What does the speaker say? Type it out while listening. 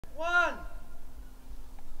One.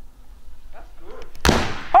 That's good.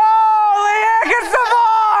 Holy heck, it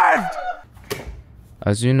survived!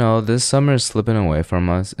 As you know, this summer is slipping away from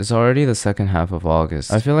us. It's already the second half of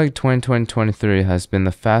August. I feel like 2020-23 has been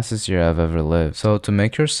the fastest year I've ever lived. So to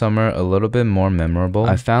make your summer a little bit more memorable,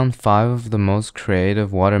 I found 5 of the most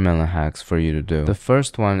creative watermelon hacks for you to do. The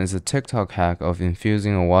first one is a TikTok hack of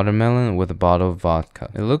infusing a watermelon with a bottle of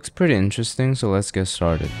vodka. It looks pretty interesting, so let's get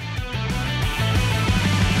started.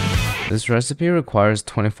 This recipe requires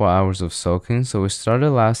 24 hours of soaking, so we started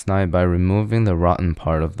last night by removing the rotten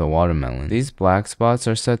part of the watermelon. These black spots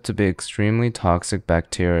are said to be extremely toxic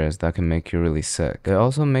bacteria that can make you really sick. They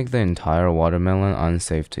also make the entire watermelon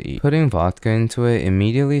unsafe to eat. Putting vodka into it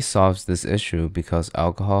immediately solves this issue because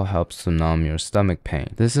alcohol helps to numb your stomach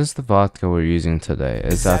pain. This is the vodka we're using today.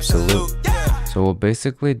 It's absolute. So we'll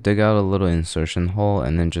basically dig out a little insertion hole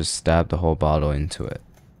and then just stab the whole bottle into it.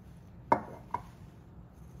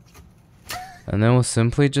 And then we'll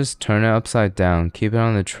simply just turn it upside down, keep it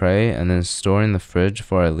on the tray, and then store in the fridge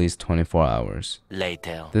for at least 24 hours.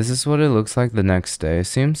 Later. This is what it looks like the next day.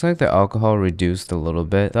 Seems like the alcohol reduced a little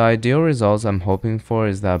bit. The ideal results I'm hoping for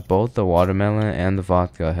is that both the watermelon and the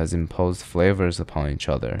vodka has imposed flavors upon each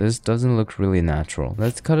other. This doesn't look really natural.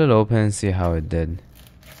 Let's cut it open and see how it did.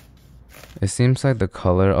 It seems like the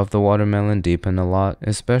color of the watermelon deepened a lot,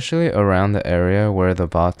 especially around the area where the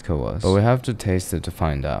vodka was. But we have to taste it to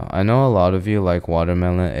find out. I know a lot of you like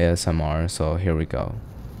watermelon ASMR, so here we go.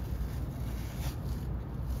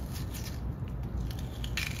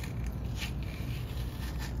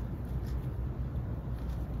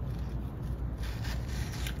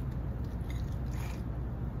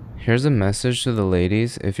 Here's a message to the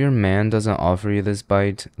ladies. If your man doesn't offer you this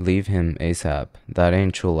bite, leave him ASAP. That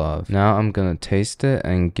ain't true love. Now I'm gonna taste it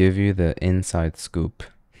and give you the inside scoop.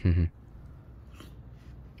 You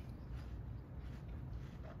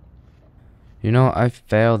know, I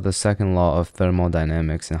failed the second law of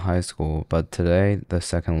thermodynamics in high school, but today the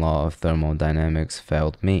second law of thermodynamics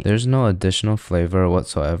failed me. There's no additional flavor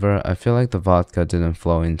whatsoever. I feel like the vodka didn't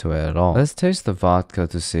flow into it at all. Let's taste the vodka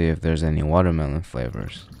to see if there's any watermelon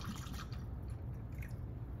flavors.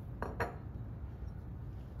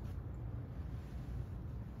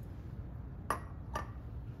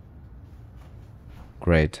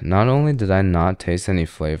 Great, not only did I not taste any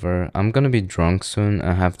flavor, I'm gonna be drunk soon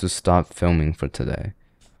and have to stop filming for today.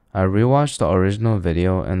 I rewatched the original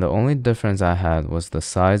video and the only difference I had was the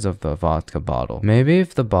size of the vodka bottle. Maybe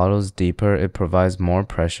if the bottle's deeper, it provides more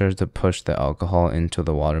pressure to push the alcohol into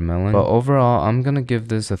the watermelon. But overall, I'm gonna give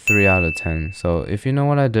this a 3 out of 10. So if you know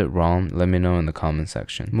what I did wrong, let me know in the comment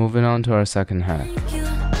section. Moving on to our second hack.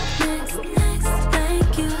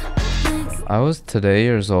 I was today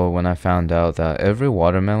years old when I found out that every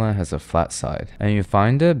watermelon has a flat side, and you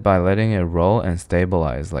find it by letting it roll and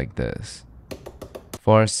stabilize like this.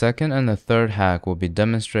 For our second and the third hack will be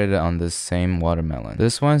demonstrated on this same watermelon.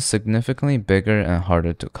 This one is significantly bigger and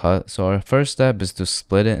harder to cut, so our first step is to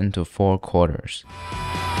split it into 4 quarters.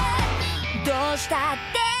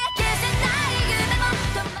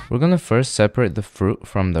 We're gonna first separate the fruit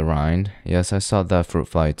from the rind. Yes, I saw that fruit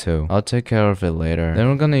fly too. I'll take care of it later. Then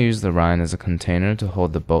we're gonna use the rind as a container to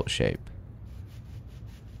hold the boat shape.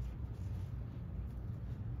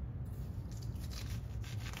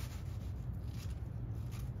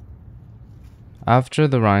 After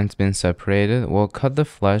the rind's been separated, we'll cut the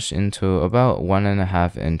flesh into about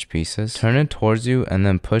 1.5 inch pieces. Turn it towards you and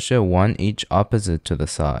then push it 1 each opposite to the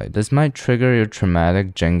side. This might trigger your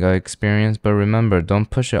traumatic Jenga experience, but remember, don't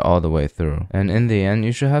push it all the way through. And in the end,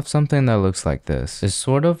 you should have something that looks like this. It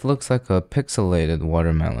sort of looks like a pixelated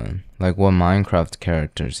watermelon, like what Minecraft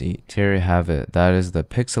characters eat. Here you have it. That is the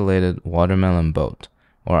pixelated watermelon boat,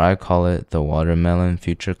 or I call it the watermelon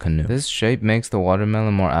future canoe. This shape makes the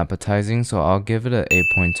watermelon more appetizing, so I'll give it an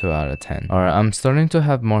 8.2 out of 10. Alright, I'm starting to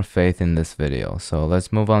have more faith in this video, so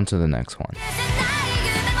let's move on to the next one.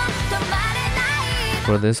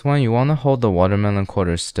 For this one, you want to hold the watermelon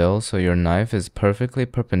quarter still so your knife is perfectly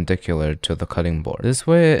perpendicular to the cutting board. This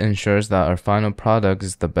way it ensures that our final product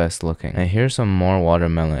is the best looking. And here's some more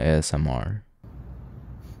watermelon ASMR.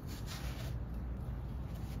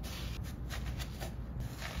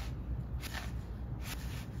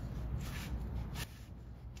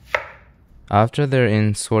 After they're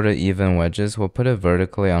in sort of even wedges, we'll put it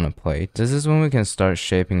vertically on a plate. This is when we can start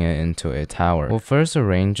shaping it into a tower. We'll first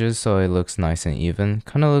arrange it so it looks nice and even.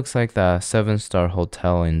 Kind of looks like that 7-star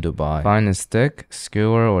hotel in Dubai. Find a stick,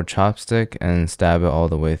 skewer or chopstick and stab it all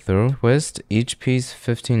the way through. Twist each piece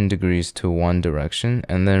 15 degrees to one direction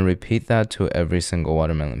and then repeat that to every single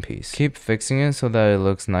watermelon piece. Keep fixing it so that it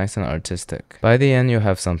looks nice and artistic. By the end, you'll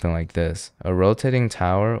have something like this, a rotating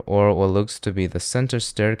tower or what looks to be the center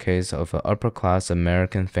staircase of an upper-class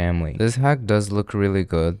American family. This hack does look really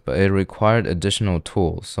good, but it required additional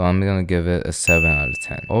tools, so I'm gonna give it a 7 out of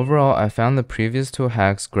 10. Overall, I found the previous two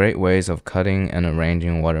hacks great ways of cutting and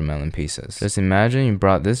arranging watermelon pieces. Just imagine you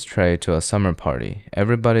brought this tray to a summer party.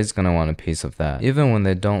 Everybody's gonna want a piece of that, even when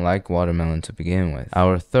they don't like watermelon to begin with.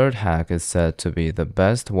 Our third hack is said to be the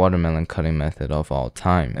best watermelon cutting method of all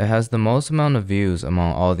time. It has the most amount of views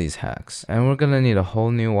among all these hacks, and we're gonna need a whole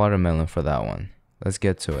new watermelon for that one. Let's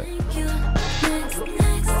get to it.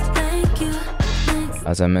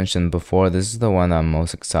 As I mentioned before, this is the one I'm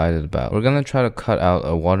most excited about. We're gonna try to cut out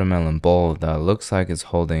a watermelon bowl that looks like it's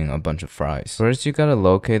holding a bunch of fries. First, you gotta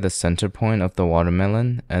locate the center point of the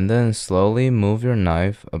watermelon and then slowly move your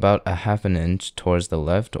knife about a half an inch towards the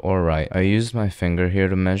left or right. I used my finger here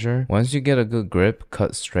to measure. Once you get a good grip,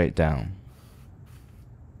 cut straight down.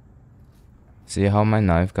 See how my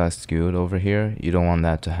knife got skewed over here? You don't want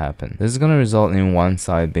that to happen. This is going to result in one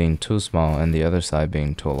side being too small and the other side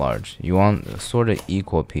being too large. You want sort of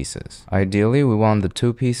equal pieces. Ideally, we want the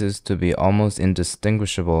two pieces to be almost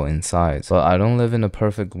indistinguishable in size. But I don't live in a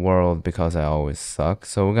perfect world because I always suck,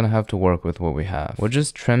 so we're going to have to work with what we have. We'll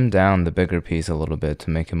just trim down the bigger piece a little bit to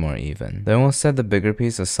make it more even. Then we'll set the bigger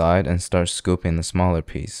piece aside and start scooping the smaller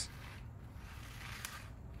piece.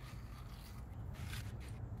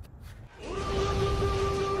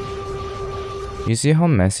 You see how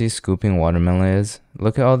messy scooping watermelon is?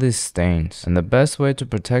 Look at all these stains. And the best way to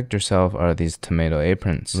protect yourself are these tomato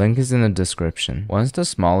aprons. Link is in the description. Once the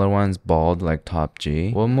smaller one's bald like top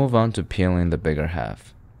G, we'll move on to peeling the bigger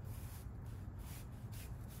half.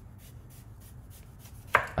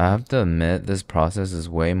 I have to admit, this process is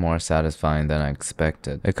way more satisfying than I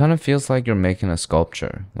expected. It kind of feels like you're making a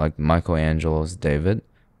sculpture, like Michelangelo's David,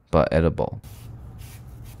 but edible.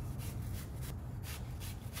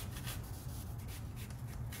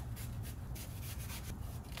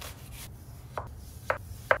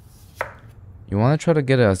 You want to try to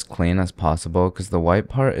get it as clean as possible because the white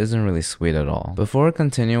part isn't really sweet at all. Before we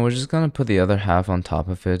continue, we're just going to put the other half on top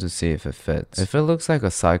of it to see if it fits. If it looks like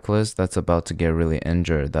a cyclist that's about to get really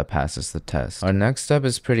injured, that passes the test. Our next step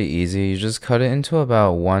is pretty easy. You just cut it into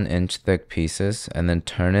about 1 inch thick pieces and then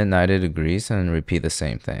turn it 90 degrees and repeat the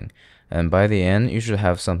same thing. And by the end, you should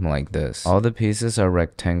have something like this. All the pieces are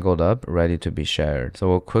rectangled up, ready to be shared. So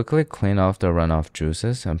we'll quickly clean off the runoff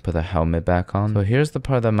juices and put the helmet back on. So here's the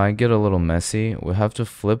part that might get a little messy. We'll have to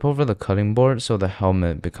flip over the cutting board so the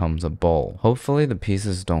helmet becomes a bowl. Hopefully the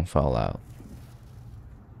pieces don't fall out.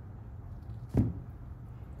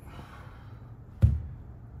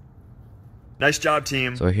 Nice job,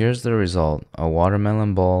 team. So here's the result, a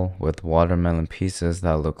watermelon bowl with watermelon pieces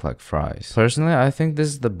that look like fries. Personally, I think this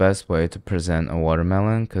is the best way to present a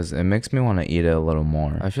watermelon because it makes me want to eat it a little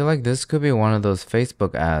more. I feel like this could be one of those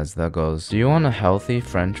Facebook ads that goes, do you want a healthy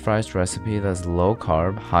French fries recipe that's low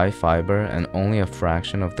carb, high fiber, and only a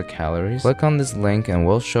fraction of the calories? Click on this link and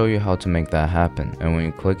we'll show you how to make that happen. And when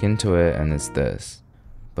you click into it, and it's this.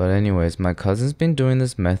 But anyways, my cousin's been doing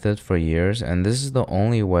this method for years and this is the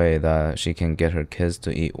only way that she can get her kids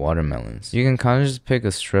to eat watermelons. You can kind of just pick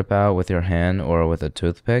a strip out with your hand or with a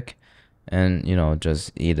toothpick and, you know,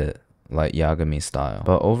 just eat it like Yagami style.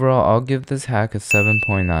 But overall, I'll give this hack a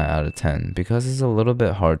 7.9 out of 10 because it's a little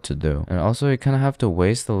bit hard to do. And also you kind of have to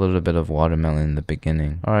waste a little bit of watermelon in the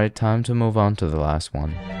beginning. Alright, time to move on to the last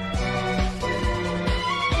one.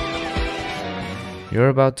 You're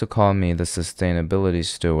about to call me the sustainability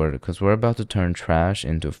steward because we're about to turn trash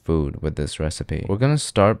into food with this recipe. We're gonna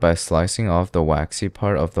start by slicing off the waxy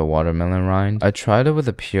part of the watermelon rind. I tried it with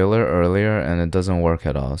a peeler earlier and it doesn't work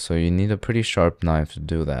at all, so you need a pretty sharp knife to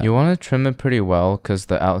do that. You want to trim it pretty well because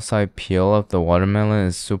the outside peel of the watermelon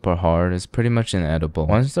is super hard. It's pretty much inedible.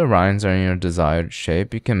 Once the rinds are in your desired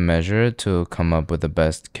shape, you can measure it to come up with the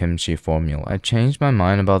best kimchi formula. I changed my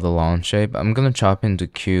mind about the long shape. I'm gonna chop into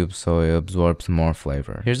cubes so it absorbs more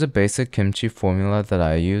flavor. Here's a basic kimchi formula that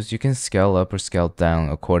I use. You can scale up or scale down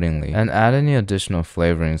accordingly and add any additional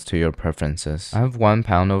flavorings to your preferences. I have 1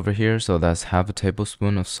 pound over here, so that's half a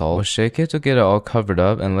tablespoon of salt. We'll shake it to get it all covered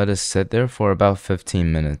up and let it sit there for about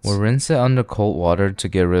 15 minutes. We'll rinse it under cold water to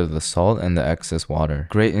get rid of the salt and the excess water.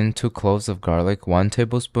 Grate in 2 cloves of garlic, 1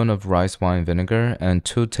 tablespoon of rice wine vinegar, and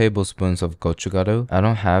 2 tablespoons of gochugaru. I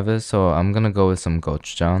don't have it, so I'm gonna go with some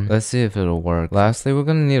gochujang. Let's see if it'll work. Lastly, we're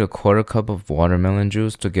gonna need a 1/4 cup of watermelon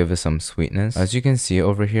juice to give it some sweetness. As you can see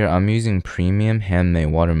over here, I'm using premium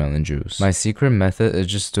handmade watermelon juice. My secret method is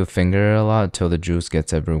just to finger it a lot till the juice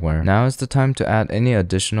gets everywhere. Now is the time to add any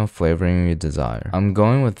additional flavoring you desire. I'm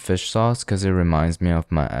going with fish sauce because it reminds me of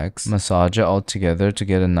my ex. Massage it all together to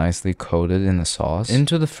get it nicely coated in the sauce.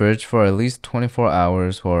 Into the fridge for at least 24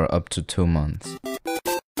 hours or up to 2 months.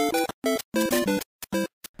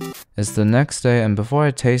 It's the next day, and before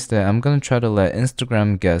I taste it, I'm gonna try to let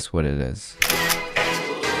Instagram guess what it is.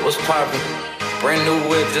 What's poppin'? Brand new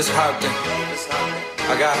whip, just hopped in.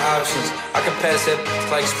 I got options. I can pass it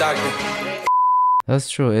like Stockton. That's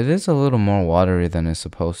true, it is a little more watery than it's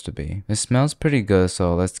supposed to be. It smells pretty good,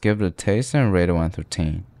 so let's give it a taste and rate it 1 through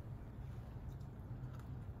 10.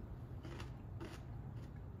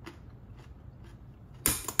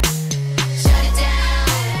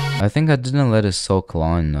 I think I didn't let it soak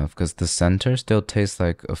long enough because the center still tastes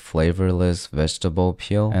like a flavorless vegetable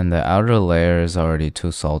peel and the outer layer is already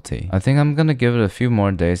too salty. I think I'm gonna give it a few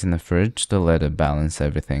more days in the fridge to let it balance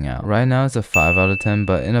everything out. Right now it's a 5 out of 10,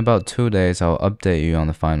 but in about 2 days I'll update you on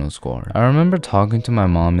the final score. I remember talking to my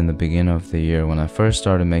mom in the beginning of the year when I first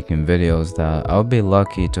started making videos that I would be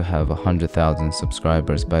lucky to have 100,000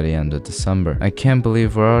 subscribers by the end of December. I can't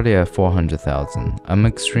believe we're already at 400,000. I'm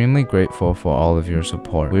extremely grateful for all of your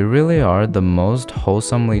support. We really are the most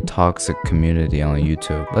wholesomely toxic community on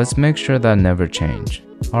YouTube. Let's make sure that never change.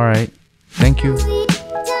 Alright, thank you.